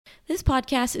This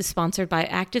podcast is sponsored by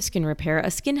Active Skin Repair,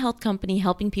 a skin health company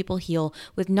helping people heal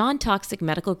with non-toxic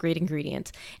medical-grade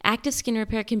ingredients. Active Skin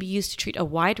Repair can be used to treat a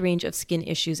wide range of skin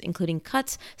issues, including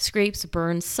cuts, scrapes,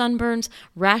 burns, sunburns,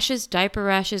 rashes, diaper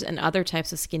rashes, and other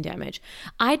types of skin damage.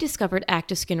 I discovered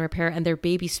Active Skin Repair and their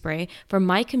baby spray from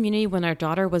my community when our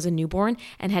daughter was a newborn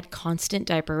and had constant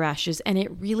diaper rashes, and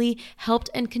it really helped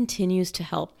and continues to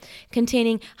help.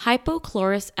 Containing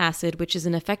hypochlorous acid, which is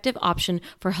an effective option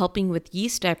for helping with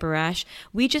yeast diaper rash,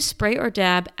 we just spray or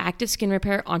dab Active Skin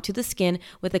Repair onto the skin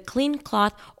with a clean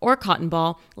cloth or cotton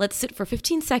ball, let sit for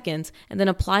 15 seconds, and then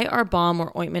apply our balm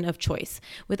or ointment of choice.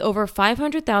 With over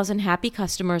 500,000 happy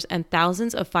customers and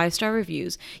thousands of 5-star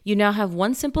reviews, you now have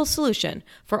one simple solution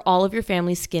for all of your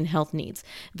family's skin health needs.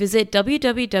 Visit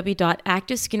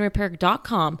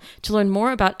www.activeskinrepair.com to learn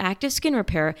more about Active Skin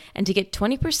Repair and to get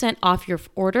 20% off your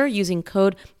order using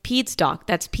code PEDSDOC.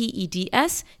 That's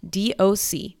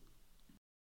PEDSDOC.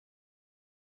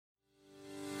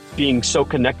 Being so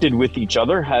connected with each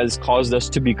other has caused us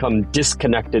to become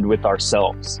disconnected with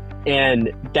ourselves.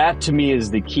 And that to me is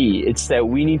the key. It's that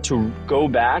we need to go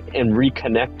back and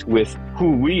reconnect with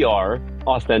who we are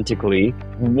authentically,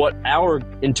 what our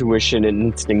intuition and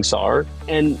instincts are,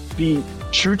 and be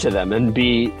true to them and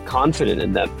be confident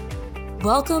in them.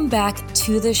 Welcome back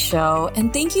to the show,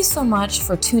 and thank you so much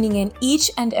for tuning in each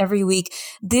and every week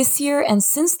this year and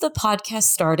since the podcast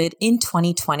started in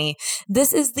 2020.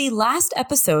 This is the last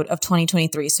episode of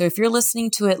 2023, so if you're listening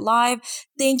to it live,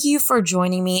 thank you for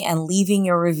joining me and leaving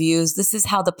your reviews. This is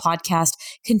how the podcast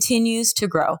continues to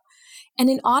grow. And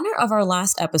in honor of our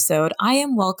last episode, I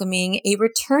am welcoming a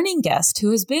returning guest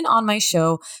who has been on my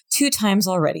show 2 times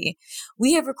already.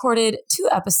 We have recorded 2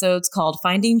 episodes called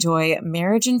Finding Joy,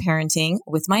 Marriage and Parenting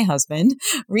with my husband,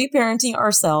 Reparenting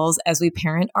Ourselves as We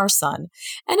Parent Our Son.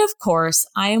 And of course,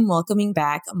 I am welcoming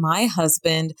back my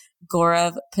husband,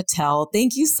 Gaurav Patel.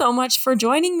 Thank you so much for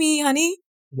joining me, honey.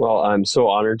 Well, I'm so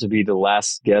honored to be the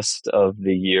last guest of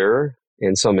the year.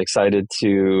 And so I'm excited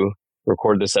to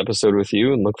record this episode with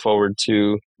you and look forward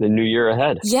to the new year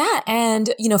ahead. Yeah.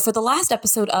 And, for the last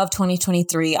episode of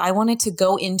 2023, I wanted to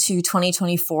go into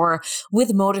 2024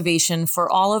 with motivation for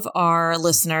all of our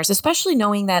listeners, especially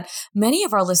knowing that many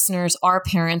of our listeners are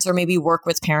parents or maybe work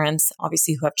with parents,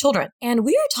 obviously, who have children. And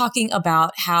we are talking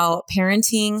about how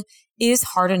parenting is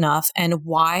hard enough and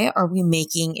why are we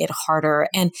making it harder?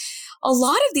 And a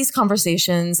lot of these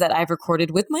conversations that I've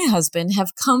recorded with my husband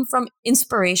have come from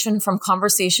inspiration from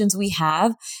conversations we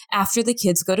have after the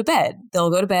kids go to bed.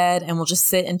 They'll go to bed and we'll just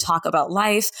sit and talk about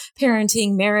life,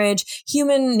 parenting, marriage,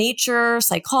 human nature,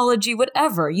 psychology,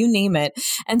 whatever, you name it.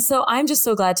 And so I'm just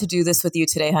so glad to do this with you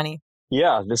today, honey.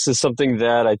 Yeah, this is something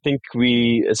that I think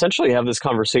we essentially have this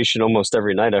conversation almost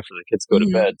every night after the kids go to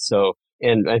bed.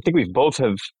 And I think we've both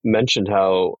have mentioned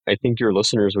how I think your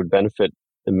listeners would benefit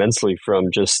immensely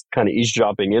from just kind of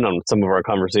eavesdropping in on some of our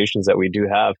conversations that we do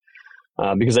have,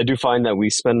 because I do find that we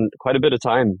spend quite a bit of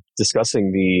time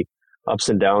discussing the ups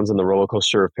and downs and the roller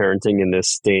coaster of parenting in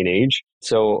this day and age.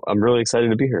 So I'm really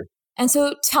excited to be here. And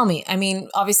so tell me,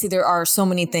 obviously there are so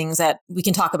many things that we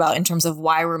can talk about in terms of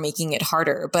why we're making it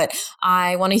harder, but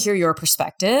I want to hear your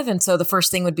perspective. And so the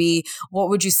first thing would be, what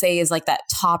would you say is like that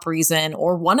top reason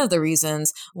or one of the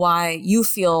reasons why you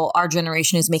feel our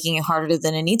generation is making it harder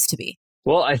than it needs to be?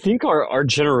 Well, I think our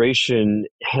generation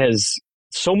has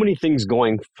so many things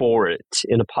going for it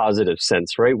in a positive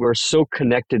sense, right? We're so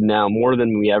connected now more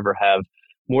than we ever have,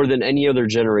 more than any other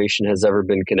generation has ever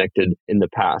been connected in the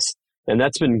past. And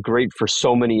that's been great for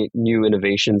so many new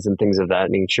innovations and things of that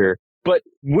nature. But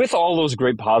with all those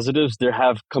great positives, there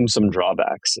have come some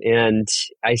drawbacks. And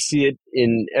I see it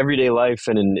in everyday life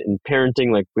and in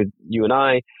parenting, like with you and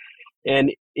I.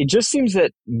 And it just seems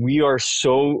that we are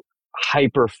so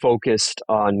hyper-focused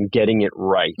on getting it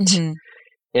right. Mm-hmm.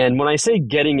 And when I say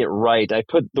getting it right, I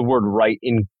put the word right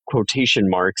in quotation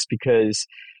marks because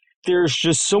there's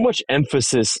just so much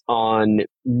emphasis on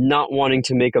not wanting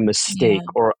to make a mistake,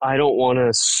 or I don't want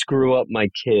to screw up my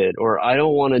kid, or I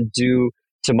don't want to do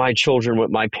to my children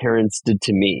what my parents did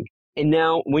to me. And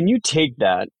now when you take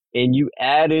that and you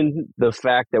add in the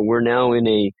fact that we're now in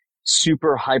a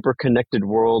super hyper connected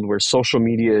world where social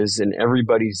media is in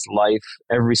everybody's life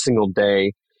every single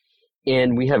day,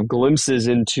 and we have glimpses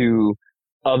into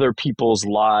other people's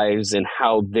lives and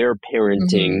how they're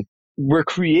parenting, we're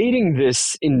creating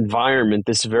this environment,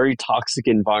 this very toxic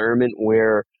environment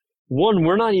where, one,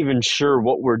 we're not even sure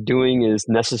what we're doing is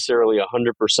necessarily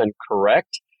 100%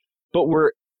 correct, but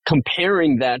we're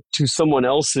comparing that to someone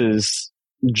else's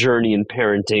journey in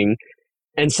parenting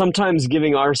and sometimes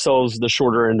giving ourselves the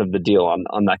shorter end of the deal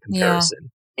on that comparison.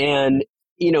 Yeah. And,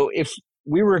 if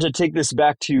we were to take this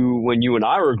back to when you and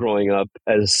I were growing up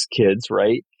as kids,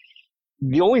 right?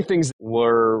 The only things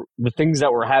were the things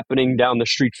that were happening down the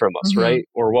street from us, right?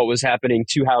 Or what was happening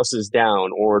 2 houses down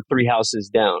or 3 houses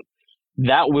down.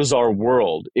 That was our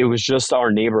world. It was just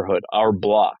our neighborhood, our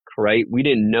block, right? We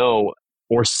didn't know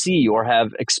or see or have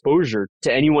exposure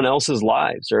to anyone else's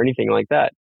lives or anything like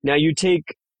that. Now you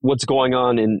take what's going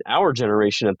on in our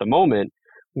generation at the moment,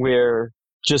 where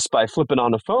just by flipping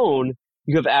on a phone,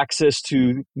 you have access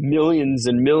to millions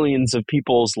and millions of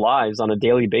people's lives on a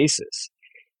daily basis.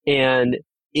 And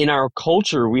in our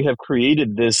culture, we have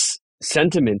created this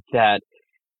sentiment that,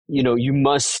 you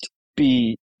must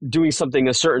be doing something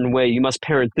a certain way. You must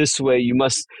parent this way. You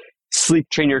must sleep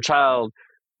train your child.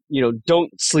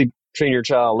 Don't sleep train your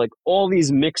child. Like all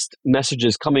these mixed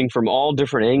messages coming from all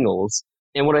different angles.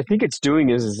 And what I think it's doing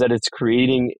is that it's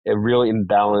creating a real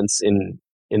imbalance in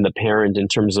the parent in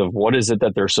terms of what is it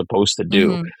that they're supposed to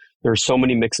do. There's so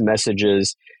many mixed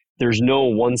messages. There's no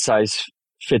one size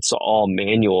fits all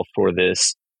manual for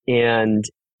this. And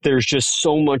there's just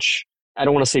so much, I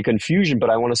don't want to say confusion,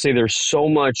 but I want to say there's so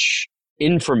much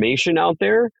information out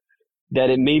there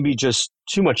that it may be just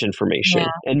too much information. Yeah.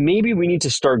 And maybe we need to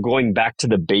start going back to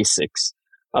the basics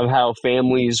of how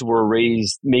families were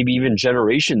raised, maybe even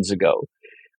generations ago,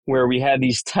 where we had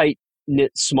these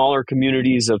tight-knit, smaller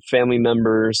communities of family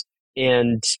members,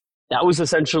 and that was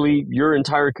essentially your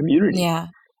entire community. Yeah.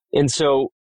 And so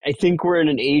I think we're in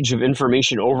an age of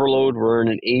information overload. We're in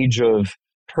an age of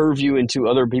purview into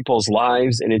other people's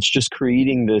lives, and it's just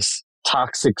creating this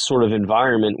toxic sort of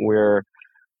environment where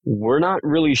we're not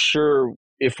really sure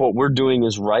if what we're doing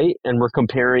is right, and we're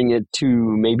comparing it to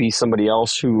maybe somebody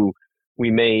else who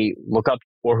we may look up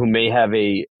or who may have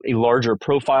a larger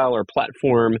profile or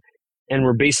platform, and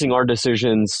we're basing our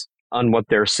decisions on what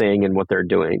they're saying and what they're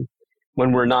doing,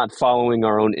 when we're not following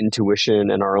our own intuition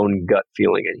and our own gut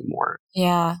feeling anymore.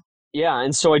 Yeah. Yeah.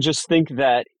 And so I just think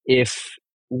that if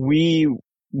we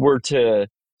were to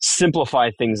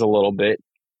simplify things a little bit,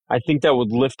 I think that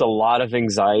would lift a lot of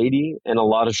anxiety and a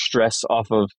lot of stress off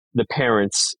of the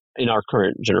parents in our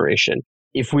current generation.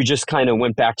 If we just kind of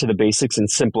went back to the basics and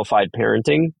simplified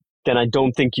parenting, then I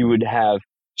don't think you would have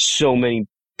so many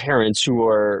parents who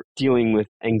are dealing with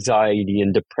anxiety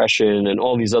and depression and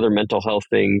all these other mental health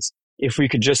things. If we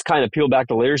could just kind of peel back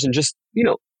the layers and just,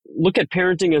 look at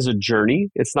parenting as a journey.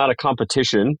 It's not a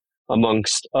competition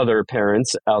amongst other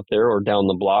parents out there or down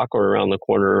the block or around the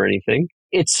corner or anything.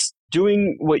 It's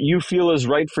doing what you feel is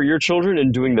right for your children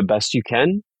and doing the best you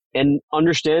can, and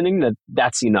understanding that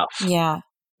that's enough. Yeah.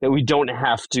 That we don't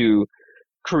have to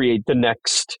create the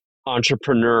next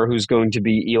entrepreneur who's going to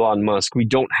be Elon Musk. We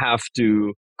don't have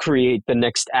to create the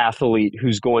next athlete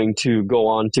who's going to go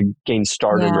on to gain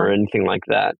stardom or anything like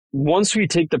that. Once we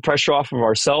take the pressure off of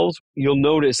ourselves, you'll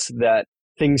notice that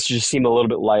things just seem a little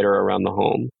bit lighter around the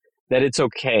home. That it's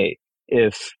okay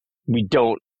if we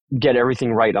don't get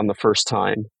everything right on the first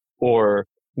time, or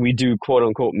we do quote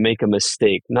unquote make a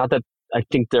mistake. Not that I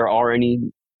think there are any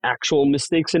actual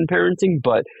mistakes in parenting,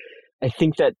 but I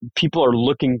think that people are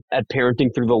looking at parenting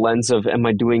through the lens of, am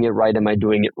I doing it right? Am I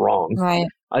doing it wrong? Right.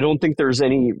 I don't think there's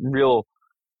any real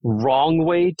wrong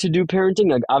way to do parenting.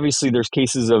 Like obviously there's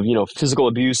cases of, physical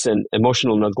abuse and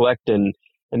emotional neglect and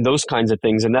those kinds of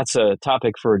things. And that's a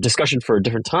topic for a discussion for a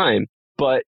different time.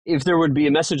 But if there would be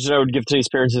a message that I would give today's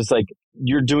parents, is like,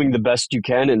 you're doing the best you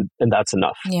can, and that's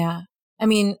enough. Yeah. I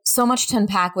mean, so much to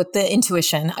unpack with the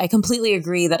intuition. I completely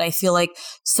agree that I feel like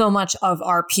so much of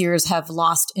our peers have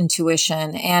lost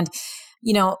intuition. And,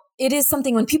 it is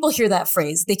something when people hear that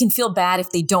phrase, they can feel bad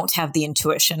if they don't have the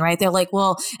intuition, right? They're like,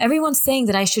 well, everyone's saying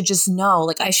that I should just know,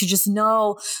 like I should just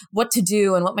know what to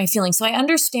do and what my feeling. So I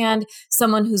understand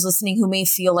someone who's listening who may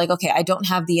feel like, okay, I don't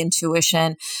have the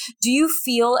intuition. Do you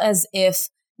feel as if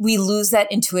we lose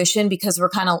that intuition because we're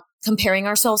kind of comparing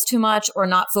ourselves too much or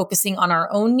not focusing on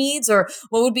our own needs? Or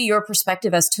what would be your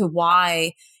perspective as to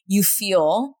why you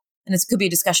feel, and this could be a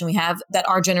discussion we have, that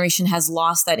our generation has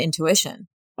lost that intuition?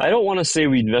 I don't want to say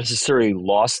we necessarily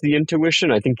lost the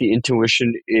intuition. I think the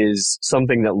intuition is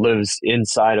something that lives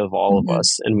inside of all of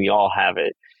us, and we all have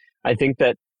it. I think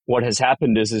that what has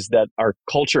happened is that our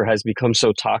culture has become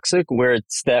so toxic, where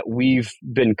it's that we've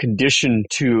been conditioned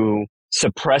to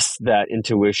suppress that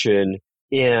intuition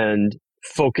and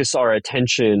focus our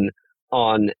attention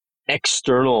on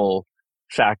external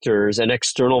factors and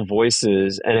external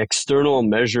voices and external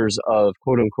measures of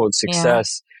quote unquote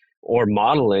success or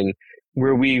modeling,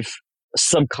 where we've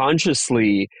suppressed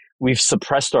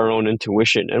our own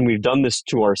intuition, and we've done this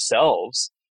to ourselves.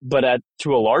 But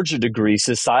to a larger degree,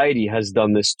 society has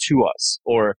done this to us,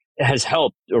 or has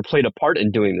helped or played a part in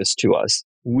doing this to us.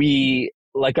 We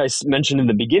like I mentioned in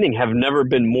the beginning, have never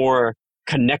been more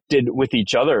connected with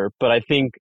each other. But I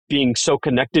think being so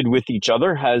connected with each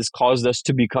other has caused us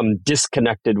to become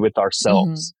disconnected with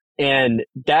ourselves. And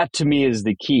that to me is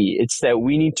the key. It's that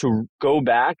we need to go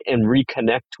back and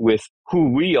reconnect with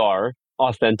who we are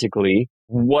authentically,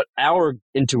 what our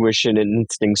intuition and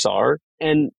instincts are,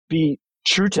 and be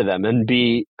true to them and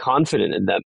be confident in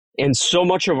them. And so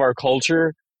much of our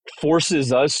culture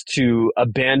forces us to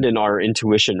abandon our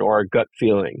intuition or our gut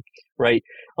feeling, right?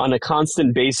 On a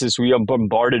constant basis, we are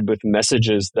bombarded with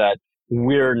messages that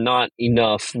we're not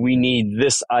enough. We need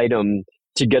this item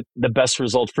to get the best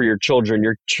result for your children.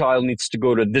 Your child needs to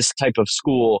go to this type of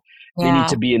school. They need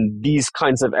to be in these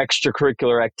kinds of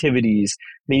extracurricular activities.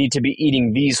 They need to be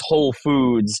eating these whole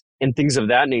foods and things of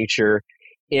that nature.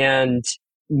 And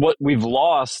what we've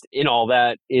lost in all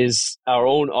that is our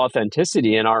own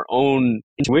authenticity and our own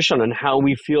intuition on how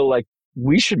we feel like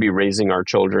we should be raising our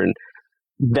children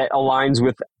that aligns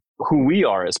with who we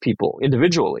are as people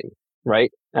individually,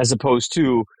 right? As opposed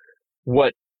to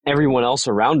what everyone else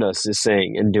around us is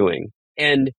saying and doing.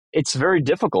 And it's very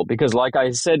difficult because, like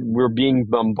I said, we're being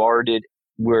bombarded.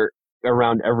 We're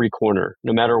around every corner,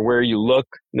 no matter where you look,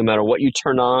 no matter what you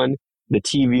turn on, the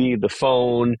TV, the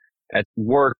phone, at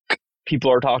work,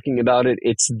 people are talking about it.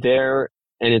 It's there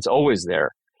and it's always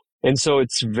there. And so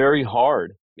it's very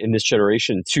hard in this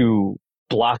generation to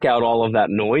block out all of that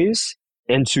noise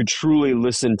and to truly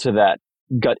listen to that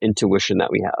gut intuition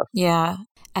that we have. Yeah.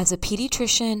 As a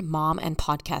pediatrician, mom, and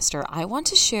podcaster, I want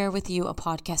to share with you a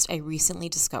podcast I recently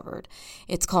discovered.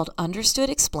 It's called Understood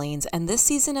Explains, and this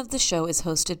season of the show is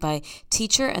hosted by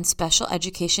teacher and special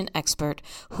education expert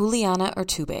Juliana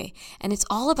Urtubey, and it's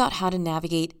all about how to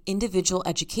navigate individual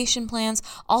education plans,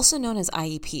 also known as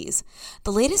IEPs.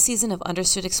 The latest season of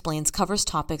Understood Explains covers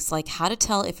topics like how to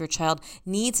tell if your child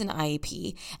needs an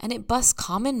IEP, and it busts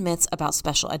common myths about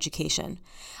special education.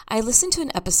 I listened to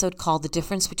an episode called The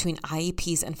Difference Between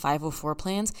IEPs and 504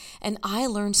 plans, and I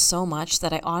learned so much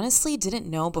that I honestly didn't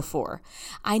know before.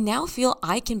 I now feel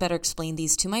I can better explain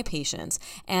these to my patients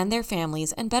and their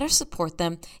families and better support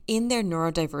them in their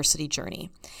neurodiversity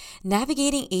journey.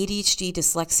 Navigating ADHD,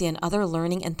 dyslexia, and other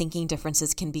learning and thinking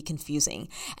differences can be confusing,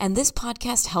 and this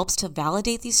podcast helps to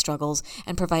validate these struggles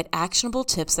and provide actionable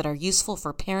tips that are useful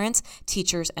for parents,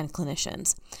 teachers, and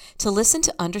clinicians. To listen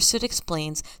to Understood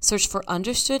Explains, search for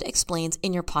Understood Explains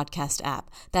in your podcast app.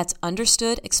 That's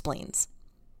Understood Explains.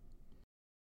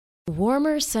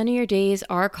 Warmer, sunnier days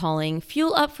are calling.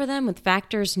 Fuel up for them with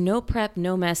Factor's no prep,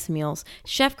 no mess meals.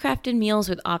 Chef-crafted meals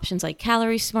with options like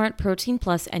Calorie Smart, Protein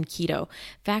Plus, and Keto.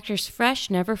 Factor's fresh,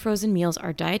 never frozen meals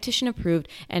are dietitian approved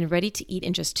and ready to eat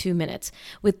in just 2 minutes.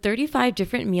 With 35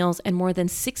 different meals and more than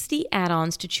 60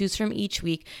 add-ons to choose from each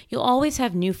week, you'll always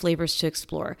have new flavors to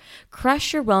explore.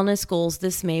 Crush your wellness goals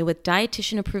this May with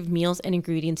dietitian approved meals and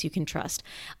ingredients you can trust.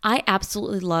 I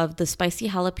absolutely love the spicy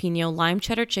jalapeno, lime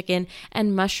cheddar chicken,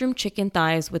 and mushroom chicken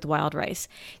thighs with wild rice.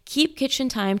 Keep kitchen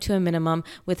time to a minimum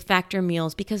with Factor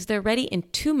meals because they're ready in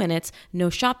 2 minutes, no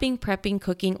shopping, prepping,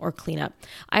 cooking, or cleanup.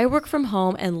 I work from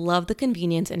home and love the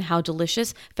convenience and how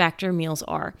delicious Factor meals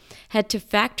are. Head to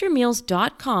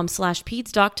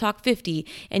factormeals.com/PedsDocTalk50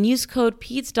 and use code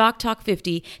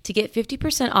PedsDocTalk50 to get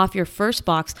 50% off your first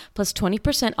box plus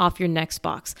 20% off your next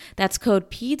box. That's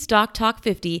code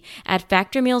PedsDocTalk50 at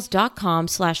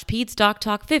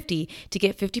factormeals.com/PedsDocTalk50 to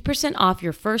get 50% off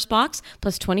your first box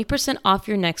plus 20% off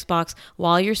your next box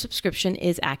while your subscription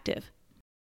is active.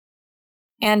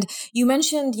 And you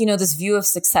mentioned, this view of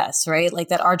success, right? Like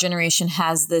that our generation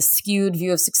has this skewed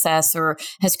view of success or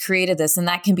has created this. And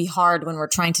that can be hard when we're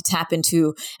trying to tap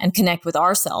into and connect with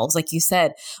ourselves. Like you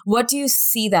said, what do you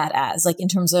see that as, like in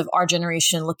terms of our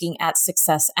generation looking at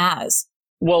success as?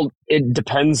 Well, it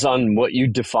depends on what you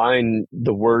define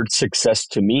the word success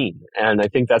to mean. And I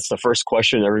think that's the first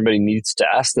question everybody needs to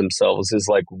ask themselves is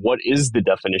like, what is the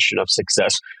definition of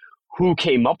success? Who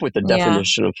came up with the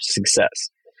definition of success?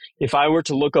 If I were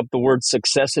to look up the word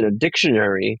success in a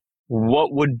dictionary,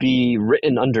 what would be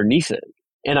written underneath it?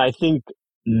 And I think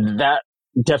that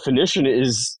definition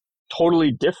is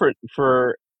totally different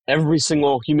for every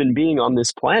single human being on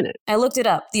this planet. I looked it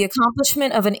up. The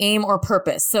accomplishment of an aim or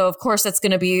purpose. So of course that's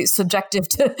going to be subjective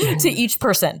to each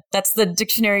person. That's the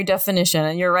dictionary definition.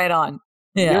 And you're right on.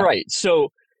 Yeah. You're right. So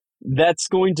that's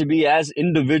going to be as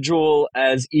individual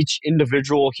as each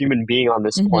individual human being on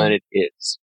this planet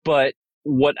is. But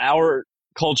what our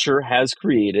culture has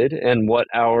created and what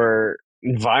our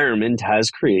environment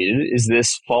has created is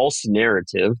this false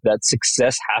narrative that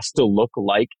success has to look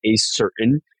like a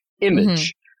certain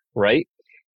image, right?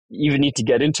 You even need to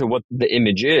get into what the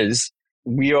image is.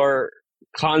 We are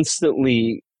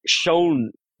constantly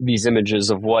shown these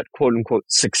images of what quote unquote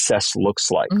success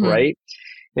looks like, right?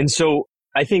 And so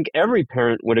I think every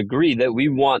parent would agree that we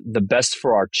want the best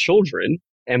for our children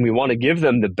and we want to give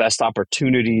them the best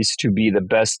opportunities to be the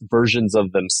best versions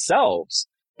of themselves.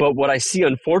 But what I see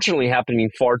unfortunately happening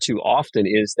far too often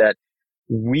is that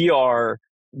we are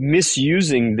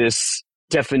misusing this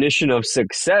definition of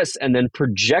success and then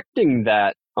projecting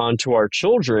that onto our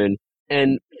children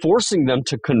and forcing them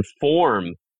to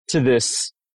conform to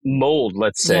this mold,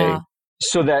 let's say,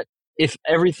 so that if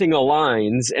everything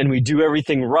aligns and we do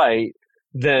everything right,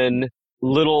 then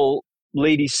little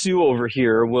Lady Sue over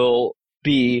here will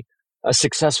be a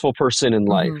successful person in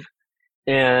life.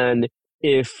 And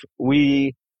if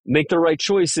we make the right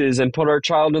choices and put our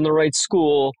child in the right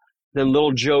school, then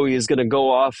little Joey is going to go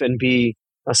off and be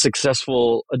a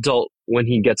successful adult when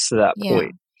he gets to that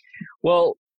point.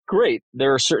 Well, great.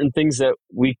 There are certain things that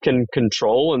we can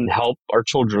control and help our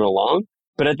children along.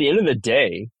 But at the end of the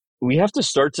day, we have to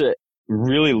start to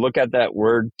really look at that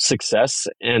word success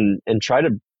and try to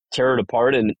tear it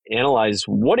apart and analyze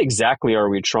what exactly are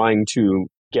we trying to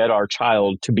get our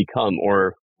child to become,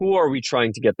 or who are we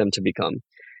trying to get them to become?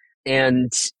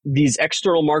 And these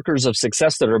external markers of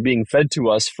success that are being fed to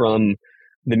us from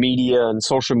the media and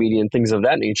social media and things of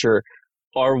that nature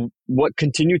are what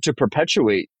continue to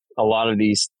perpetuate a lot of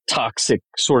these toxic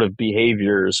sort of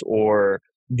behaviors or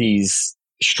these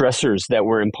stressors that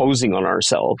we're imposing on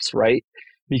ourselves, right?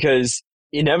 Because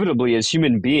inevitably, as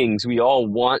human beings, we all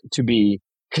want to be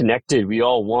connected. We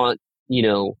all want,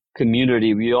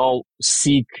 community. We all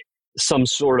seek some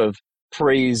sort of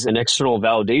praise and external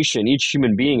validation. Each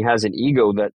human being has an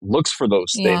ego that looks for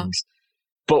those things.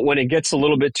 But when it gets a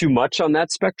little bit too much on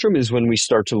that spectrum is when we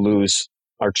start to lose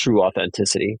our true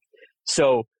authenticity.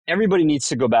 So everybody needs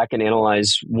to go back and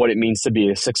analyze what it means to be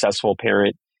a successful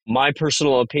parent. My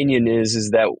personal opinion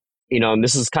is that, and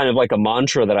this is kind of like a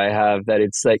mantra that I have, that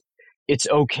it's like, it's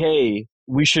okay.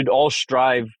 We should all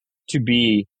strive to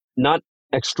be not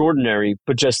extraordinary,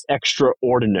 but just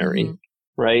extraordinary,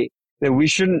 right? That we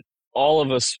shouldn't all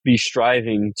of us be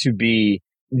striving to be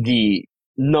the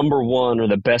number one or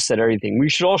the best at everything. We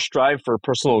should all strive for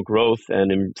personal growth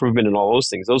and improvement and all those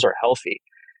things. Those are healthy.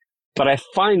 But I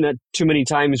find that too many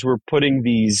times we're putting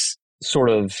these sort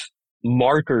of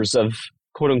markers of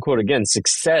quote unquote, again,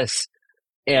 success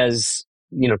as,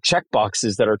 check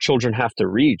boxes that our children have to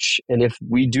reach. And if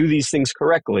we do these things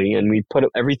correctly and we put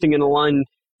everything in a line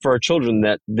for our children,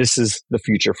 that this is the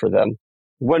future for them.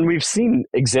 When we've seen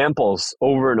examples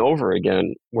over and over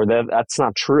again where that's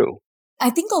not true. I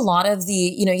think a lot of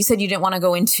you said you didn't want to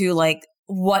go into like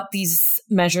what these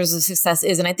measures of success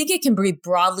is. And I think it can be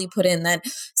broadly put in that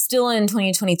still in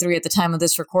 2023 at the time of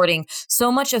this recording,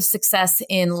 so much of success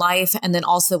in life and then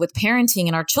also with parenting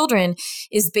and our children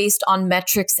is based on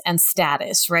metrics and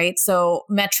status, right? So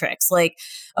metrics like,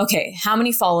 okay, how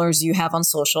many followers do you have on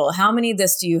social? How many of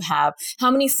this do you have?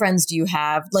 How many friends do you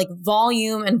have? Like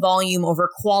volume and volume over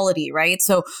quality, right?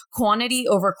 So quantity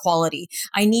over quality.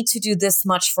 I need to do this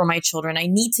much for my children. I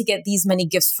need to get these many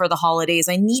gifts for the holidays.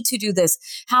 I need to do this.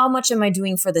 How much am I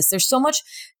doing for this? There's so much,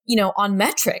 on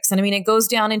metrics. And I mean, it goes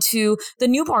down into the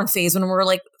newborn phase when we're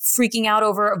like freaking out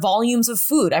over volumes of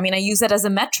food. I mean, I use that as a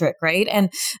metric, right?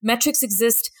 And metrics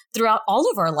exist throughout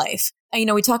all of our life.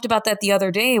 We talked about that the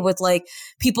other day with like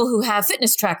people who have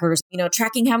fitness trackers,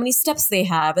 tracking how many steps they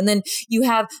have. And then you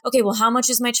have, okay, well, how much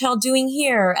is my child doing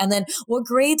here? And then what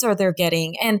grades are they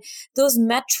getting? And those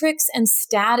metrics and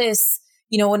status,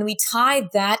 when we tie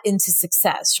that into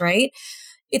success, right?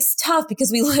 It's tough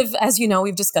because we live, as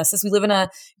we've discussed this, we live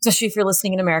especially if you're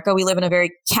listening in America, we live in a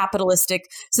very capitalistic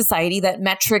society that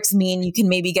metrics mean you can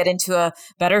maybe get into a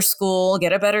better school,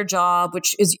 get a better job,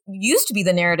 which used to be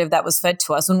the narrative that was fed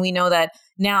to us, when we know that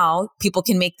now people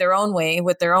can make their own way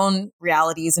with their own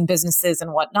realities and businesses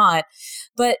and whatnot.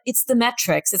 But it's the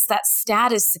metrics, it's that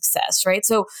status success, right?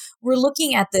 So we're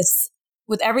looking at this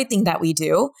with everything that we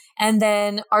do. And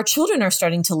then our children are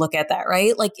starting to look at that,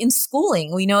 right? Like in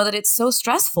schooling, we know that it's so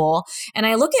stressful. And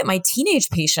I look at my teenage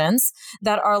patients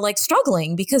that are like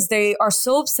struggling because they are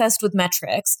so obsessed with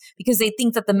metrics because they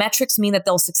think that the metrics mean that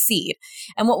they'll succeed.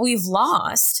 And what we've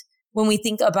lost when we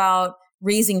think about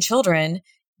raising children,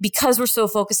 because we're so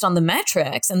focused on the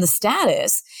metrics and the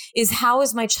status, is how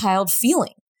is my child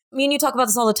feeling? Me and you talk about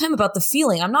this all the time about the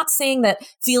feeling. I'm not saying that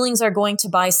feelings are going to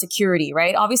buy security,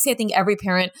 right? Obviously, I think every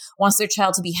parent wants their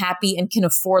child to be happy and can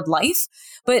afford life,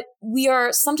 but we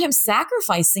are sometimes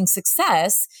sacrificing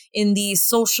success in the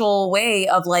social way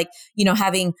of like,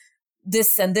 having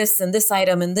this and this and this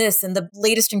item and this and the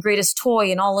latest and greatest toy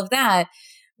and all of that,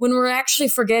 when we're actually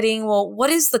forgetting, well, what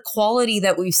is the quality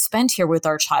that we've spent here with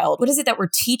our child? What is it that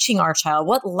we're teaching our child?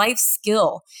 What life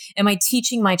skill am I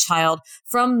teaching my child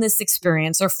from this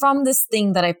experience or from this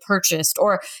thing that I purchased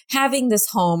or having this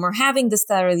home or having this,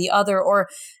 that, or the other? Or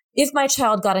if my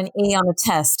child got an A on a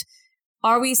test,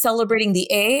 are we celebrating the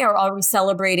A or are we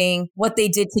celebrating what they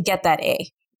did to get that A?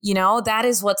 That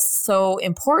is what's so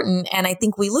important. And I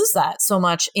think we lose that so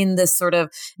much in this sort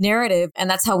of narrative. And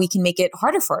that's how we can make it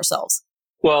harder for ourselves.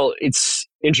 Well, it's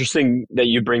interesting that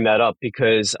you bring that up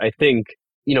because I think,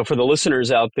 for the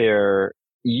listeners out there,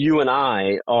 you and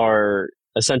I are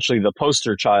essentially the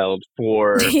poster child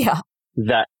for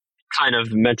that kind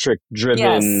of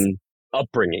metric-driven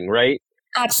upbringing, right?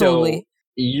 Absolutely. So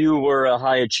you were a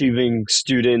high-achieving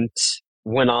student,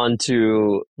 went on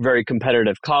to very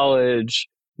competitive college,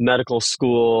 medical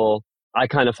school. I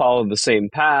kind of followed the same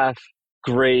path,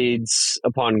 grades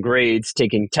upon grades,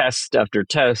 taking test after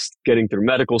test, getting through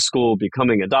medical school,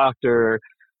 becoming a doctor.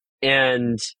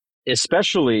 And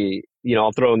especially,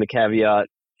 I'll throw in the caveat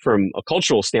from a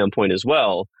cultural standpoint as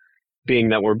well, being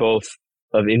that we're both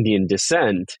of Indian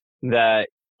descent, that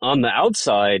on the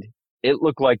outside, it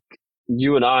looked like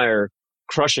you and I are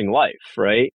crushing life,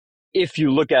 right? If you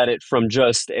look at it from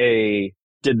just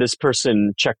did this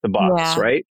person check the box,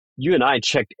 right? You and I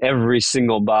checked every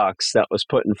single box that was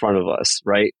put in front of us,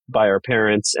 right? By our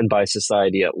parents and by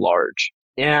society at large.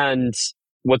 And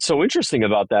what's so interesting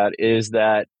about that is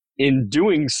that in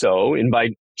doing so, and by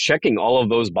checking all of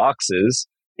those boxes,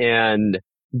 and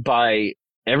by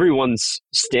everyone's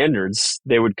standards,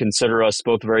 they would consider us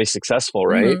both very successful,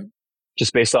 right? Mm-hmm.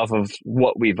 Just based off of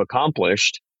what we've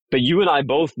accomplished. But you and I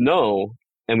both know,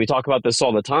 and we talk about this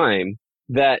all the time,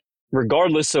 that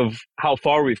regardless of how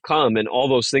far we've come and all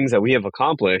those things that we have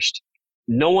accomplished,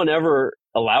 no one ever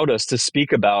allowed us to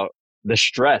speak about the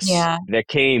stress that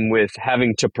came with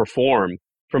having to perform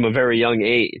from a very young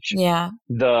age.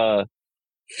 The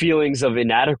feelings of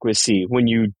inadequacy when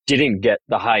you didn't get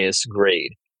the highest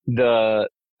grade, the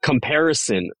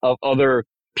comparison of other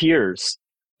peers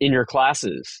in your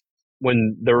classes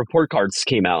when the report cards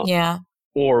came out.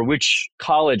 Or which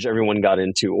college everyone got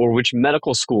into, or which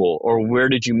medical school, or where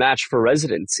did you match for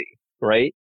residency,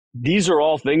 right? These are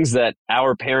all things that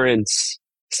our parents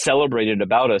celebrated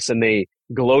about us, and they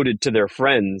gloated to their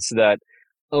friends that,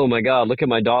 oh my God, look at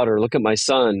my daughter, look at my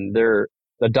son, they're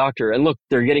a doctor, and look,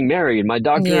 they're getting married. My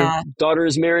daughter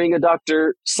is marrying a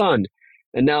doctor son,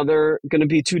 and now they're going to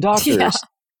be two doctors.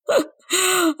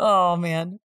 Oh,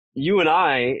 man. You and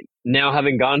I, now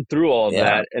having gone through all of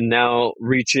that and now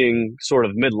reaching sort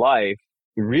of midlife,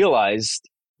 realized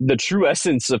the true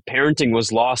essence of parenting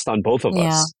was lost on both of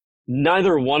us.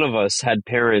 Neither one of us had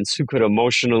parents who could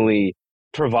emotionally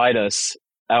provide us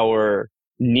our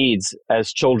needs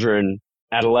as children,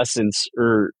 adolescents,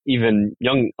 or even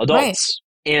young adults.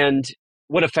 Right. And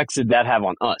what effects did that have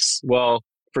on us? Well,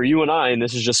 for you and I, and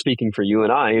this is just speaking for you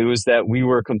and I, it was that we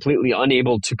were completely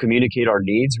unable to communicate our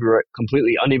needs. We were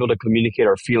completely unable to communicate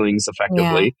our feelings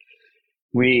effectively.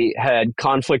 We had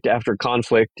conflict after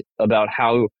conflict about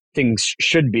how things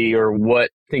should be or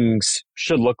what things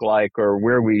should look like or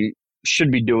where we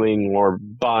should be doing or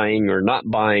buying or not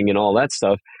buying and all that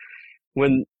stuff.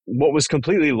 When what was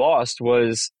completely lost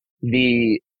was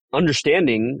the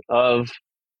understanding of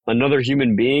another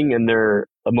human being and their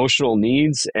emotional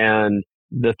needs, and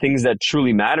the things that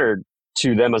truly mattered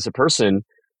to them as a person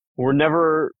were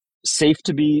never safe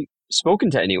to be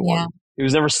spoken to anyone. It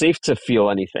was never safe to feel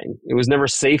anything. It was never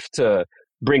safe to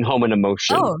bring home an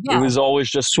emotion. It was always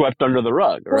just swept under the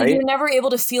rug, right? You were never able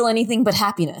to feel anything but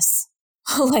happiness.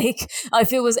 Like,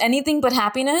 if it was anything but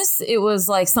happiness, it was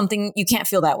like something, you can't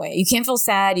feel that way. You can't feel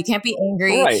sad. You can't be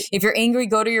angry. Right. If you're angry,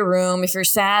 go to your room. If you're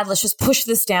sad, let's just push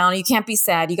this down. You can't be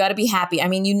sad. You got to be happy. I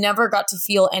mean, you never got to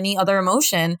feel any other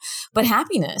emotion but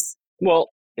happiness. Well,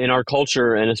 in our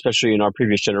culture, and especially in our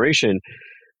previous generation,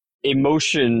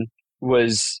 emotion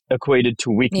was equated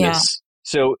to weakness.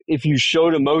 So if you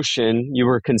showed emotion, you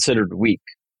were considered weak.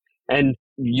 And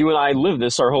you and I lived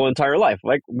this our whole entire life.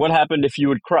 Like, what happened if you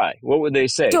would cry? What would they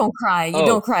say? Don't cry. You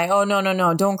don't cry. Oh,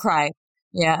 no. Don't cry.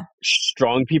 Yeah.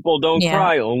 Strong people don't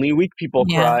cry. Only weak people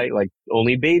cry. Like,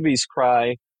 only babies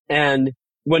cry. And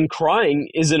when crying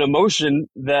is an emotion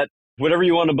that, whatever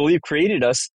you want to believe created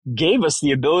us, gave us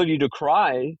the ability to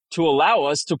cry to allow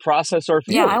us to process our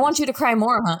feelings. Yeah, I want you to cry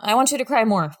more, huh? I want you to cry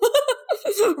more.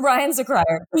 Ryan's a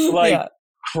crier. Like,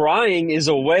 crying is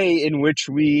a way in which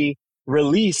we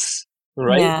release,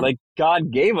 right? Like,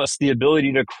 God gave us the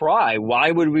ability to cry.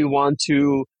 Why would we want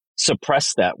to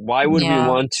suppress that? Why would we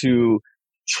want to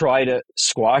try to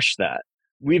squash that?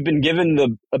 We've been given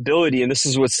the ability, and this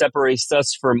is what separates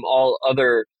us from all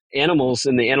other animals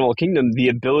in the animal kingdom the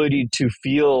ability to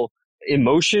feel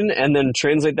emotion and then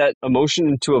translate that emotion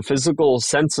into a physical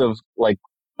sense of like,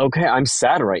 okay, I'm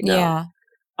sad right now. Yeah.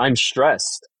 I'm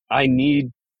stressed. I need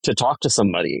to talk to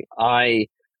somebody. I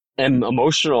am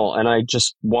emotional and I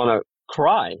just want to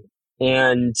cry.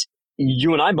 And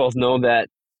you and I both know that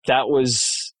that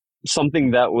was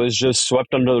something that was just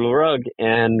swept under the rug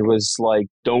and was like,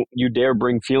 don't you dare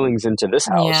bring feelings into this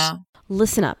house. Yeah.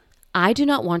 Listen up. I do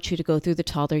not want you to go through the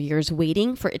toddler years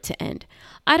waiting for it to end.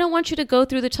 I don't want you to go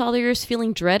through the toddler years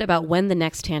feeling dread about when the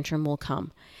next tantrum will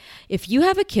come. If you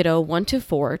have a kiddo 1 to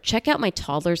 4, check out my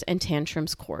Toddlers and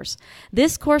Tantrums course.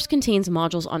 This course contains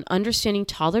modules on understanding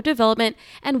toddler development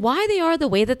and why they are the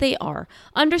way that they are,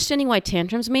 understanding why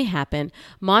tantrums may happen,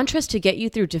 mantras to get you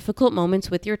through difficult moments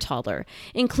with your toddler,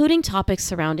 including topics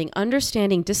surrounding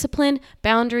understanding discipline,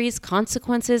 boundaries,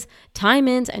 consequences,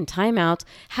 time-ins and time-outs,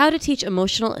 how to teach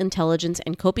emotional intelligence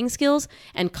and coping skills,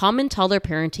 and common toddler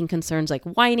parenting concerns like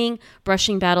whining,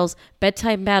 brushing battles,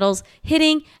 bedtime battles,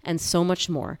 hitting, and so much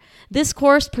more. This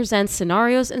course presents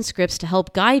scenarios and scripts to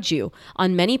help guide you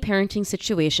on many parenting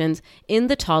situations in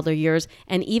the toddler years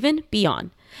and even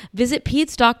beyond. Visit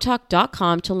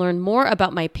PedsDocTalk.com to learn more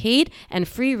about my paid and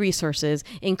free resources,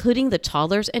 including the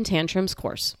Toddlers and Tantrums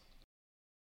course.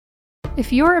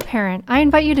 If you're a parent, I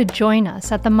invite you to join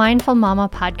us at the Mindful Mama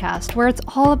podcast, where it's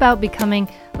all about becoming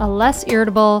a less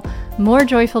irritable, more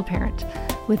joyful parent.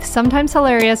 With sometimes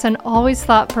hilarious and always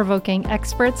thought-provoking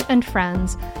experts and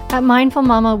friends, at Mindful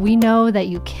Mama, we know that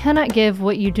you cannot give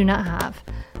what you do not have.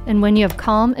 And when you have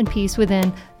calm and peace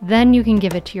within, then you can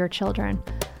give it to your children.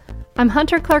 I'm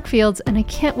Hunter Clark-Fields, and I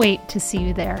can't wait to see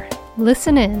you there.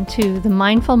 Listen in to the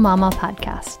Mindful Mama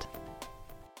podcast.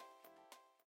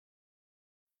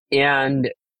 And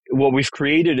what we've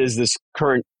created is this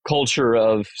current culture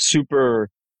of super,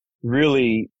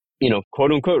 really,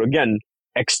 quote unquote, again,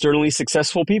 externally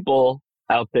successful people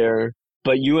out there.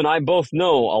 But you and I both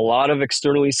know a lot of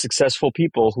externally successful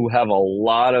people who have a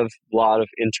lot of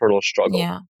internal struggle.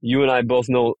 Yeah. You and I both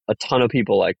know a ton of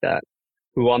people like that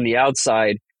who on the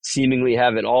outside seemingly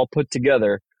have it all put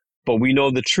together, but we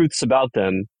know the truths about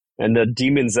them and the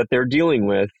demons that they're dealing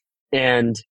with,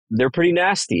 and they're pretty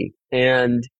nasty.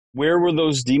 And where were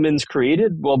those demons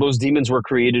created? Well, those demons were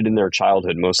created in their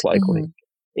childhood, most likely.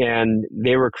 Mm-hmm. And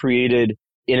they were created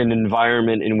in an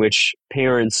environment in which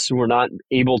parents were not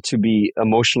able to be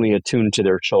emotionally attuned to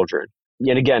their children.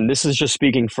 Yet again, this is just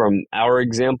speaking from our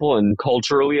example, and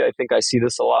culturally, I think I see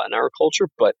this a lot in our culture,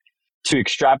 but to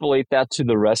extrapolate that to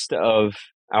the rest of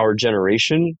our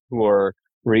generation who are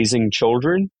raising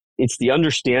children, it's the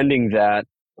understanding that,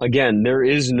 again, there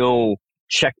is no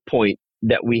checkpoint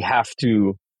that we have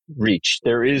to reach.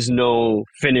 There is no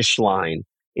finish line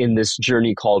in this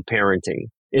journey called parenting.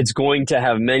 It's going to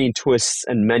have many twists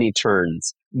and many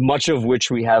turns, much of which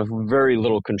we have very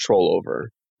little control over.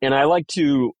 And I like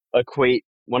to equate,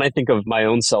 when I think of my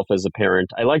own self as a parent,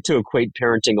 I like to equate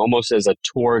parenting almost as a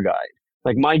tour guide.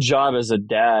 Like my job as a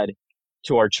dad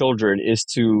to our children is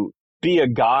to be a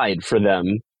guide for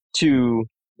them to,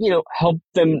 help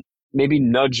them maybe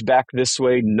nudge back this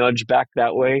way, nudge back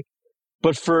that way.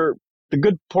 But for the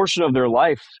good portion of their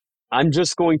life, I'm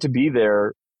just going to be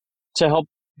there to help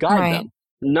guide them,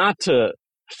 not to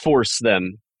force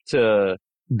them to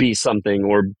be something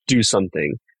or do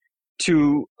something,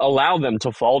 to allow them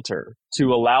to falter,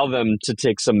 to allow them to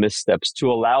take some missteps,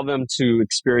 to allow them to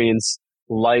experience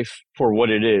life for what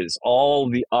it is, all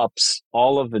the ups,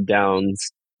 all of the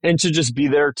downs, and to just be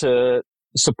there to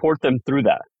support them through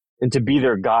that and to be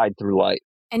their guide through life.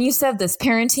 And you said this,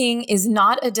 parenting is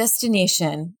not a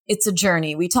destination. It's a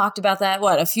journey. We talked about that,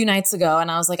 a few nights ago. And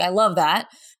I was like, I love that.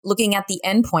 Looking at the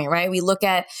end point, right? We look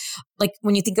at, like,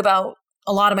 when you think about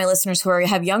a lot of my listeners who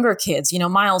have younger kids,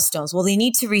 milestones. Well, they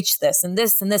need to reach this and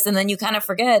this and this. And then you kind of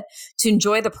forget to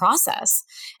enjoy the process.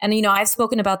 And, I've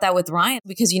spoken about that with Ryan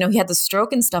because, he had the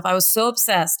stroke and stuff. I was so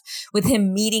obsessed with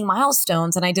him meeting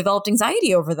milestones and I developed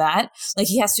anxiety over that. Like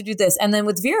he has to do this. And then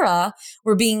with Vera,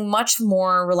 we're being much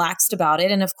more relaxed about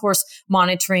it. And of course,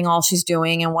 monitoring all she's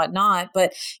doing and whatnot.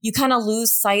 But you kind of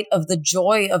lose sight of the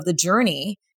joy of the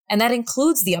journey. And that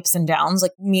includes the ups and downs,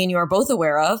 like me and you are both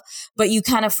aware of, but you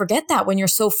kind of forget that when you're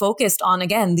so focused on,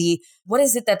 again, what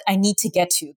is it that I need to get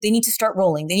to? They need to start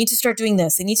rolling. They need to start doing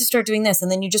this. They need to start doing this. And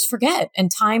then you just forget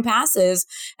and time passes.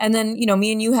 And then,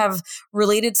 me and you have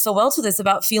related so well to this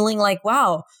about feeling like,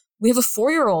 wow, we have a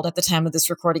 4-year-old at the time of this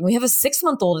recording. We have a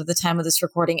 6-month-old at the time of this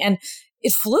recording. And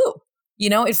it flew.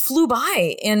 It flew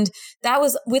by. And that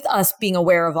was with us being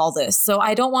aware of all this. So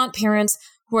I don't want parents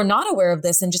who are not aware of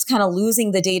this and just kind of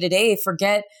losing the day-to-day,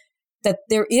 forget that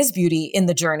there is beauty in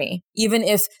the journey, even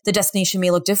if the destination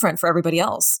may look different for everybody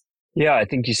else. Yeah, I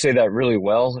think you say that really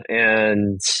well.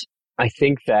 And I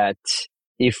think that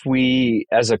if we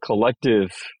as a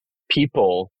collective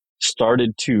people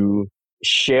started to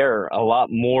share a lot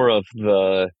more of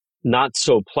the not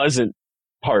so pleasant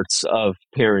parts of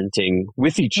parenting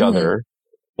with each other,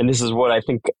 and this is what I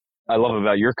think I love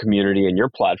about your community and your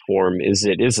platform, is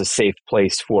it is a safe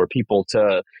place for people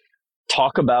to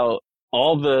talk about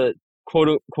all the quote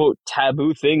unquote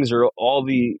taboo things or all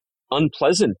the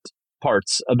unpleasant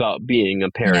parts about being a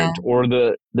parent or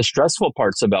the stressful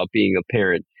parts about being a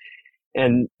parent.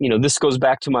 And, this goes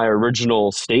back to my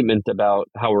original statement about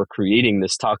how we're creating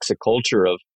this toxic culture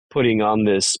of putting on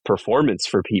this performance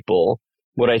for people.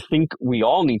 What I think we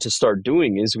all need to start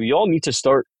doing is we all need to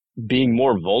start being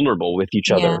more vulnerable with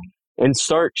each other and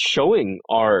start showing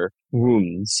our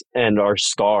wounds and our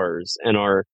scars and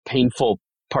our painful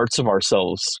parts of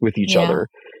ourselves with each other.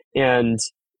 And,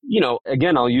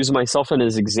 again, I'll use myself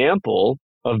as an example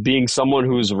of being someone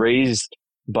who was raised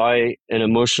by an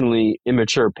emotionally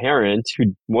immature parent who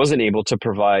wasn't able to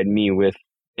provide me with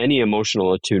any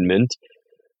emotional attunement.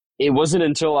 It wasn't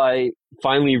until I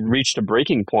finally reached a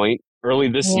breaking point early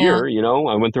this year,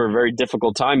 I went through a very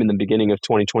difficult time in the beginning of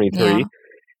 2023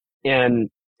 and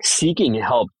seeking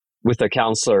help with a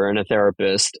counselor and a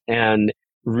therapist and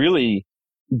really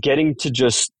getting to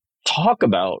just talk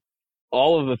about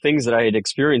all of the things that I had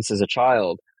experienced as a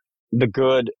child, the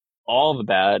good, all the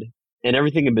bad, and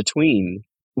everything in between,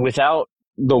 without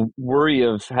the worry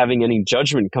of having any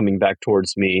judgment coming back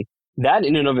towards me. That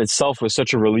in and of itself was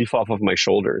such a relief off of my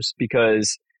shoulders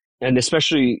because, and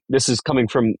especially this is coming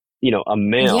from, a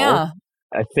male.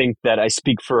 I think that I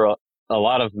speak for a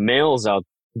lot of males out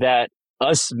that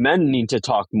us men need to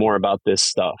talk more about this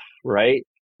stuff, right?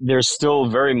 There's still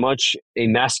very much a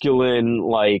masculine,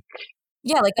 like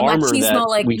a machismo,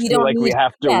 like we feel like we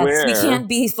have to wear. We can't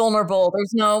be vulnerable.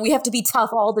 We have to be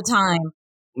tough all the time.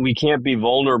 We can't be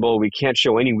vulnerable. We can't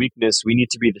show any weakness. We need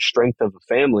to be the strength of the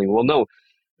family. Well, no,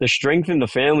 the strength in the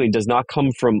family does not come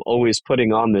from always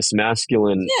putting on this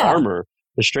masculine armor.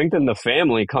 The strength in the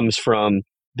family comes from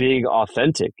being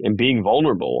authentic and being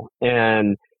vulnerable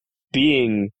and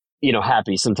being,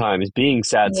 happy sometimes, being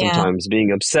sad sometimes,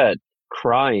 being upset,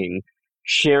 crying,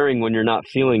 sharing when you're not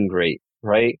feeling great,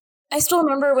 right? I still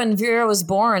remember when Vera was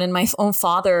born and my own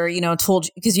father, told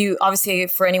you, because you obviously,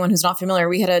 for anyone who's not familiar,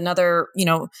 we had another,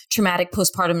 traumatic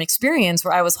postpartum experience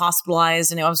where I was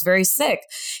hospitalized and I was very sick,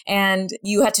 and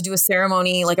you had to do a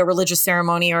ceremony, like a religious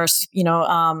ceremony or,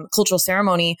 cultural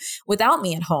ceremony without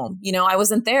me at home. I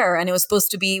wasn't there, and it was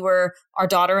supposed to be where our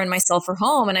daughter and myself were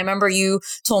home. And I remember you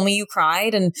told me you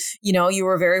cried and, you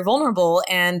were very vulnerable,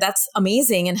 and that's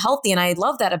amazing and healthy. And I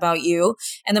love that about you.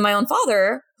 And then my own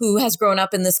father, who has grown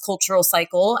up in this cultural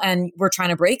cycle, and we're trying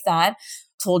to break that,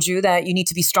 told you that you need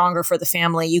to be stronger for the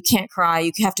family. You can't cry.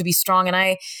 You have to be strong. And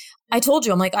I told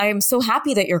you, I'm like, I am so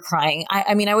happy that you're crying.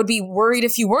 I mean, I would be worried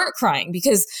if you weren't crying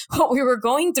because what we were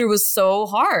going through was so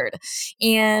hard.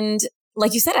 And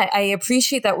like you said, I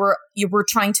appreciate that we're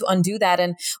trying to undo that.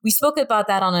 And we spoke about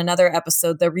that on another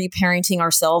episode, the reparenting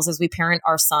ourselves as we parent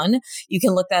our son. You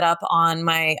can look that up on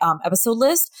my episode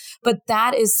list. But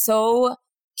that is so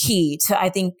key to, I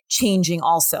think, changing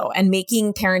also and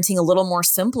making parenting a little more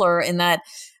simpler in that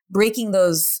breaking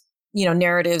those,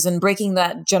 narratives and breaking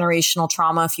that generational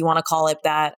trauma, if you want to call it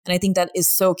that. And I think that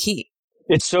is so key.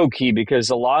 It's so key because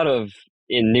a lot of,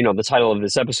 the title of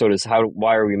this episode is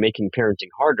why are we making parenting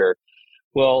harder?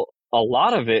 Well, a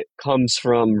lot of it comes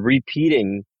from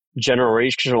repeating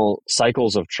generational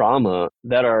cycles of trauma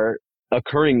that are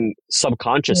occurring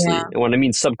subconsciously. Yeah. And when I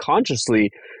mean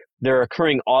subconsciously, they're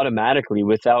occurring automatically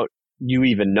without you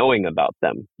even knowing about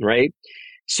them, right?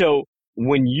 So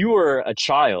when you were a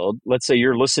child, let's say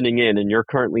you're listening in and you're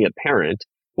currently a parent.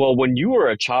 Well, when you were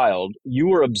a child, you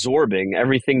were absorbing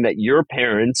everything that your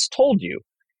parents told you.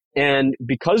 And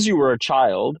because you were a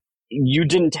child, you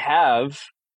didn't have,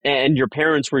 and your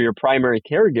parents were your primary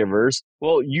caregivers,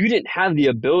 well, you didn't have the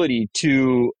ability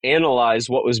to analyze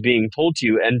what was being told to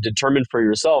you and determine for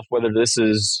yourself whether this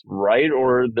is right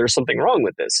or there's something wrong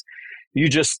with this. You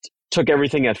just took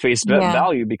everything at face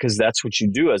value because that's what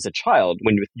you do as a child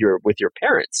when with your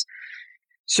parents.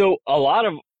 So a lot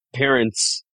of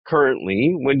parents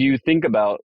currently, when you think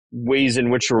about ways in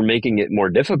which we're making it more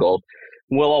difficult,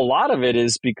 well, a lot of it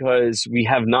is because we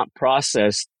have not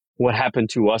processed what happened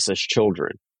to us as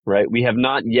children, right? We have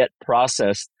not yet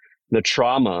processed the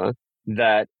trauma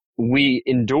that we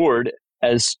endured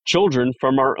as children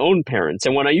from our own parents.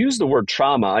 And when I use the word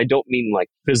trauma, I don't mean like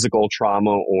physical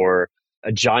trauma or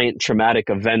a giant traumatic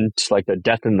event like a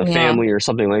death in the family or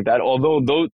something like that,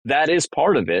 although that is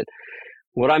part of it.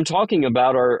 What I'm talking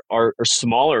about are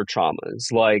smaller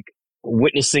traumas, like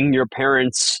witnessing your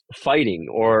parents fighting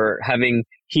or having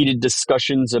heated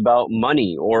discussions about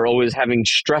money or always having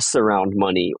stress around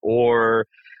money, or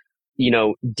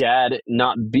dad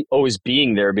not always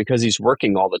being there because he's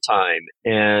working all the time,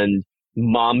 and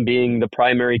mom being the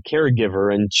primary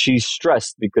caregiver and she's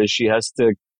stressed because she has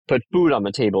to put food on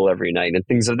the table every night and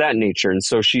things of that nature. And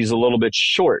so she's a little bit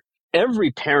short.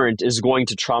 Every parent is going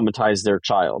to traumatize their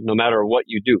child, no matter what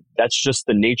you do. That's just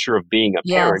the nature of being a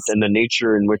parent and the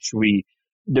nature in which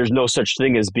there's no such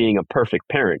thing as being a perfect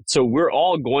parent. So we're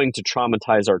all going to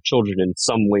traumatize our children in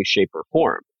some way, shape, or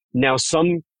form. Now,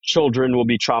 some children will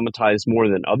be traumatized more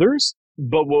than others,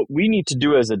 but what we need to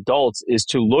do as adults is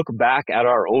to look back at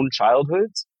our own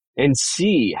childhoods and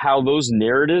see how those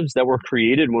narratives that were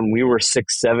created when we were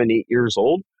 6, 7, 8 years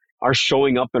old are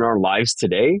showing up in our lives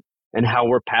today, and how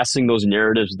we're passing those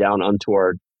narratives down onto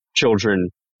our children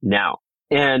now.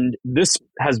 And this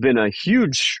has been a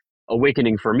huge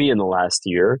awakening for me in the last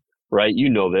year, right? You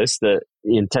know this, the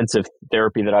intensive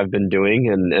therapy that I've been doing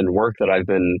and work that I've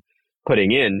been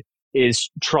putting in is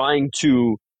trying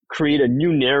to create a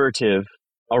new narrative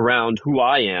around who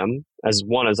I am as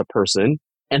a person.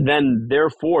 And then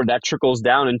therefore that trickles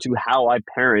down into how I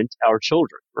parent our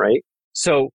children, right?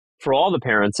 So for all the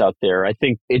parents out there, I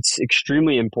think it's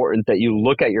extremely important that you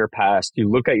look at your past, you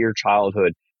look at your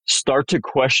childhood, start to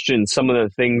question some of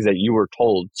the things that you were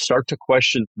told, start to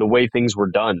question the way things were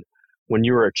done when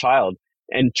you were a child,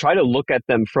 and try to look at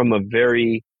them from a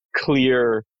very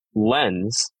clear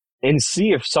lens and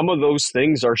see if some of those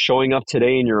things are showing up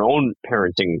today in your own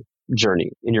parenting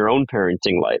journey, in your own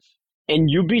parenting life. And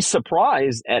you'd be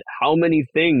surprised at how many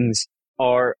things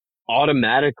are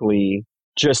automatically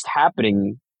just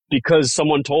happening because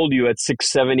someone told you at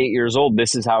 6, 7, 8 years old,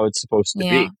 this is how it's supposed to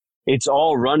be. It's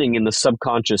all running in the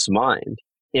subconscious mind.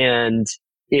 And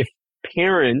if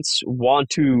parents want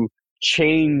to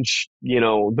change,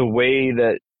 the way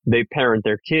that they parent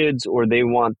their kids, or they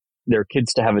want their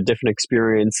kids to have a different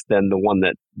experience than the one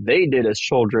that they did as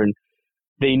children,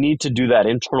 they need to do that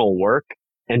internal work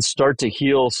and start to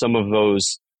heal some of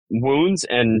those wounds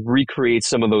and recreate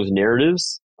some of those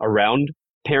narratives around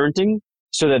parenting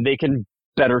so that they can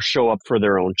better show up for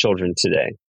their own children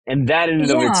today. And that in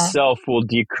and of itself will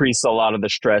decrease a lot of the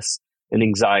stress and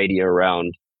anxiety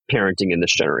around parenting in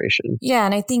this generation. Yeah.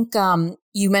 And I think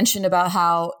you mentioned about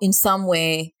how in some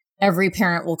way every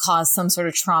parent will cause some sort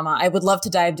of trauma. I would love to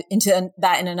dive into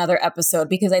that in another episode,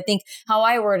 because I think how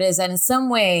I word it is that in some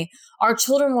way, our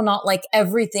children will not like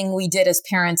everything we did as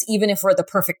parents, even if we're the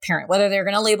perfect parent, whether they're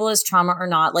going to label it as trauma or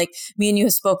not. Like me and you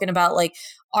have spoken about, like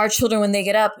our children, when they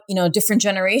get up, different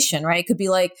generation, right? It could be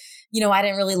like, I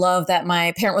didn't really love that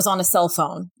my parent was on a cell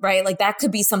phone, right? Like that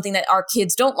could be something that our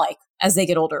kids don't like as they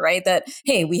get older, right? That,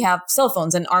 hey, we have cell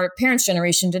phones and our parents'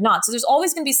 generation did not. So there's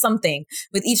always going to be something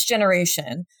with each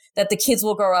generation that the kids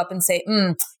will grow up and say,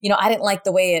 I didn't like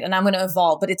the way and I'm going to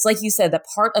evolve. But it's like you said, the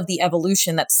part of the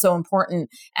evolution that's so important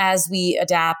as we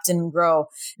adapt and grow.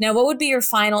 Now, what would be your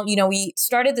final, we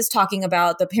started this talking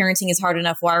about the parenting is hard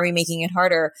enough. Why are we making it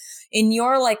harder? In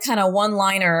your kind of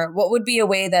one-liner, what would be a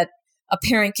way that a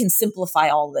parent can simplify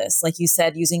all this? Like you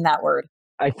said, using that word.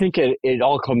 I think it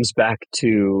all comes back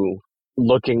to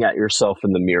looking at yourself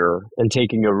in the mirror and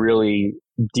taking a really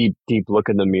deep, deep look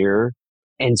in the mirror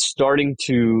and starting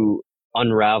to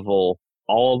unravel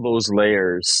all those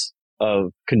layers of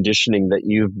conditioning that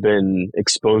you've been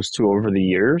exposed to over the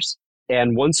years.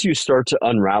 And once you start to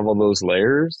unravel those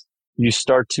layers, you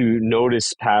start to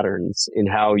notice patterns in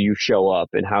how you show up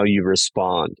and how you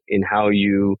respond, in how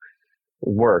you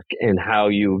work and how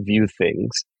you view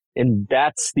things. And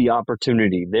that's the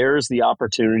opportunity. There's the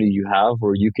opportunity you have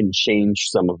where you can change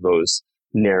some of those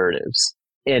narratives.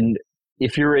 And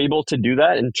if you're able to do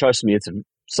that, and trust me, it's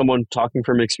someone talking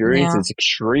from experience, it's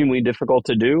extremely difficult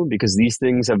to do because these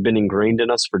things have been ingrained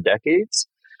in us for decades.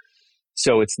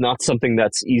 So it's not something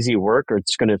that's easy work or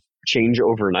it's going to change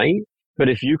overnight. But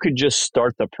if you could just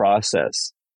start the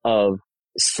process of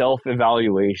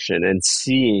self-evaluation and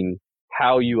seeing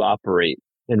how you operate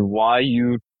and why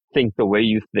you think the way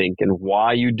you think and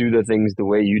why you do the things the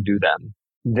way you do them,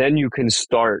 then you can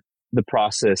start the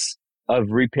process of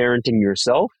reparenting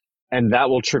yourself, and that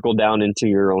will trickle down into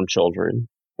your own children.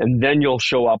 And then you'll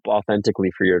show up authentically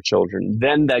for your children.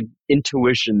 Then that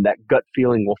intuition, that gut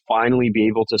feeling will finally be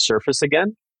able to surface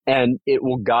again, and it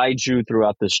will guide you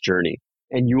throughout this journey.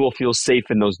 And you will feel safe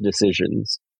in those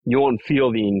decisions. You won't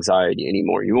feel the anxiety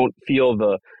anymore. You won't feel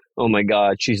the, oh my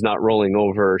God, she's not rolling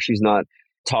over. She's not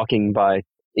talking by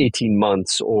 18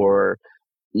 months, or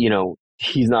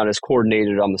he's not as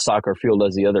coordinated on the soccer field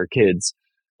as the other kids.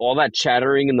 All that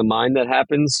chattering in the mind that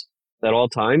happens at all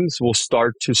times will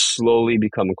start to slowly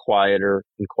become quieter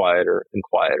and quieter and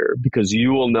quieter, because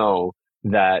you will know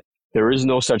that there is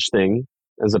no such thing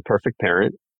as a perfect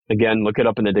parent. Again, look it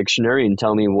up in the dictionary and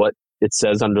tell me what it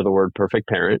says under the word perfect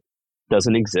parent. It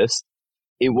doesn't exist.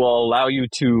 It will allow you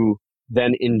to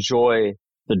then enjoy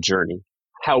the journey,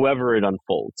 however it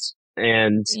unfolds.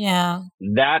 And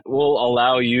that will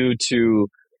allow you to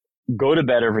go to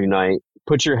bed every night,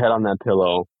 put your head on that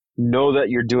pillow, know that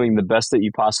you're doing the best that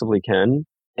you possibly can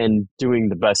and doing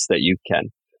the best that you can.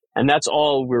 And that's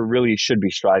all we really should be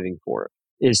striving for,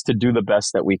 is to do the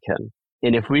best that we can.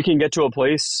 And if we can get to a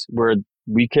place where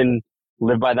we can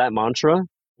live by that mantra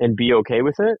and be okay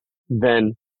with it,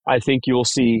 then I think you'll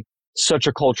see such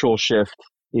a cultural shift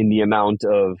in the amount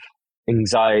of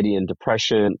anxiety and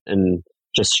depression and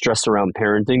just stress around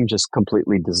parenting just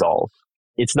completely dissolve.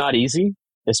 It's not easy,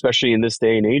 especially in this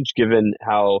day and age, given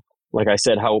how, like I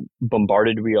said, how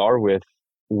bombarded we are with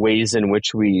ways in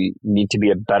which we need to be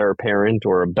a better parent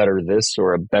or a better this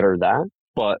or a better that.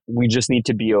 But we just need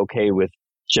to be okay with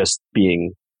just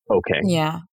being okay.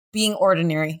 Yeah. Being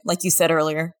ordinary, like you said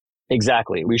earlier.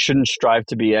 Exactly. We shouldn't strive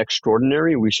to be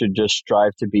extraordinary. We should just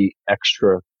strive to be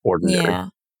extraordinary. Yeah.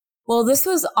 Well, this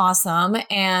was awesome.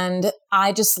 And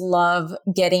I just love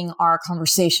getting our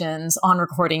conversations on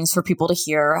recordings for people to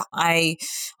hear. I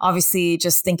obviously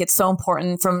just think it's so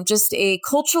important from just a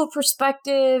cultural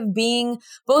perspective,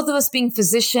 both of us being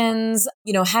physicians,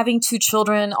 having 2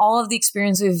 children, all of the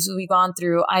experiences we've gone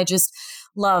through. I just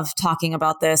love talking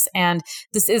about this. And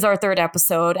this is our 3rd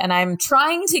episode. And I'm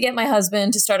trying to get my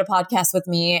husband to start a podcast with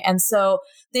me. And so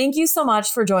thank you so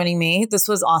much for joining me. This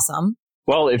was awesome.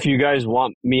 Well, if you guys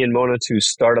want me and Mona to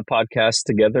start a podcast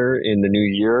together in the new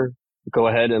year, go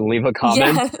ahead and leave a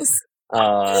comment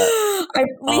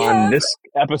on this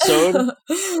episode.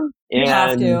 You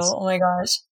have to. Oh my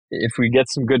gosh. If we get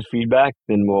some good feedback,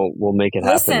 then we'll make it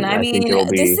happen. Listen, I mean,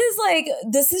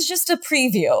 this is just a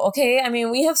preview, okay? I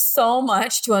mean, we have so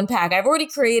much to unpack. I've already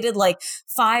created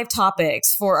 5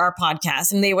 topics for our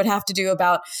podcast, and they would have to do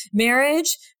about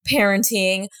marriage,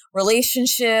 parenting,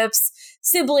 relationships,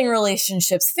 sibling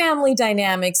relationships, family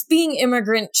dynamics, being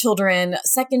immigrant children,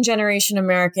 2nd generation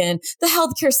American, the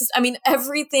healthcare system. I mean,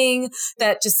 everything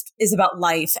that just is about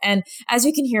life. And as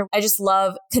you can hear, I just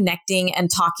love connecting and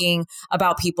talking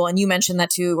about people. And you mentioned that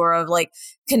too, or of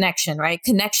connection, right?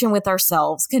 Connection with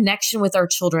ourselves, connection with our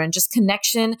children, just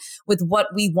connection with what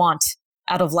we want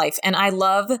out of life. And I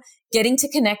love getting to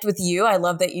connect with you. I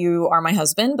love that you are my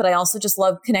husband, but I also just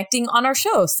love connecting on our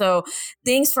show. So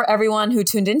thanks for everyone who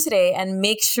tuned in today, and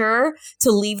make sure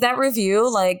to leave that review,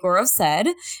 like Gaurav said,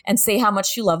 and say how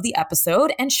much you love the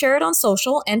episode, and share it on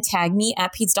social and tag me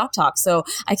at Pete's Doc Talk so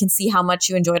I can see how much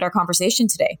you enjoyed our conversation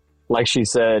today. Like she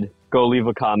said, go leave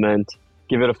a comment,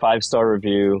 give it a 5-star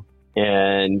review,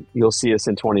 and you'll see us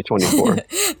in 2024.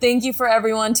 Thank you for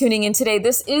everyone tuning in today.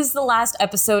 This is the last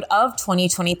episode of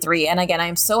 2023. And again,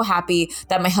 I'm so happy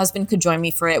that my husband could join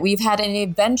me for it. We've had an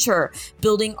adventure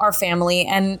building our family,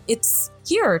 and it's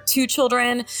here. 2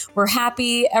 children. We're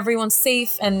happy. Everyone's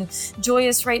safe and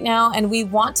joyous right now. And we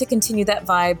want to continue that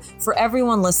vibe for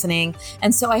everyone listening.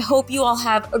 And so I hope you all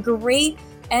have a great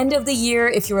end of the year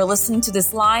if you are listening to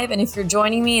this live, and if you're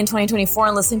joining me in 2024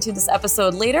 and listening to this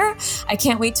episode later. I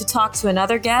can't wait to talk to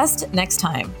another guest next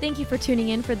time. Thank you for tuning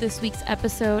in for this week's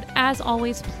episode. As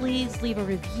always, please leave a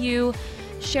review,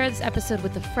 share this episode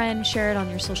with a friend, share it on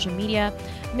your social media.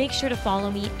 Make sure to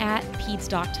follow me at Pete's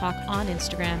Doc Talk on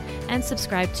Instagram, and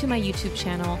subscribe to my YouTube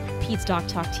channel, Pete's Doc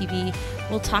Talk TV.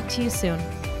 We'll talk to you soon.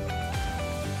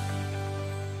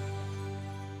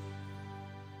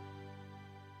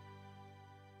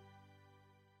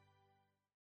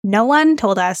 No one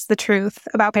told us the truth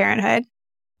about parenthood.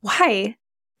 Why?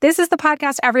 This is the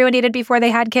podcast everyone needed before they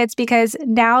had kids, because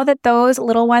now that those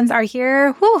little ones are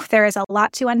here, there is a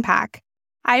lot to unpack.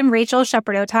 I'm Rachel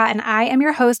Shepardota, and I am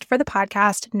your host for the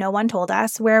podcast No One Told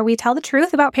Us, where we tell the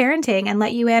truth about parenting and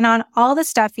let you in on all the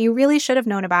stuff you really should have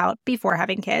known about before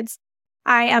having kids.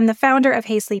 I am the founder of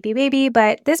Hey Sleepy Baby,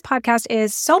 but this podcast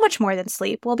is so much more than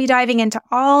sleep. We'll be diving into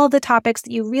all the topics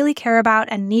that you really care about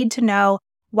and need to know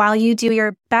while you do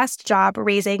your best job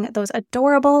raising those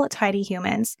adorable tiny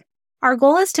humans. Our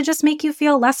goal is to just make you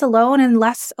feel less alone and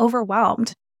less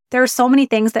overwhelmed. There are so many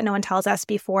things that no one tells us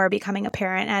before becoming a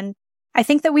parent, and I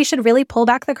think that we should really pull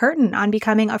back the curtain on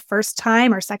becoming a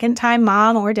first-time or second-time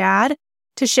mom or dad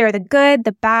to share the good,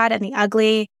 the bad, and the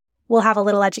ugly. We'll have a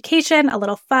little education, a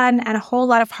little fun, and a whole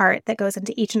lot of heart that goes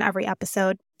into each and every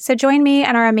episode. So join me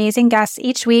and our amazing guests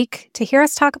each week to hear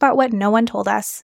us talk about what no one told us.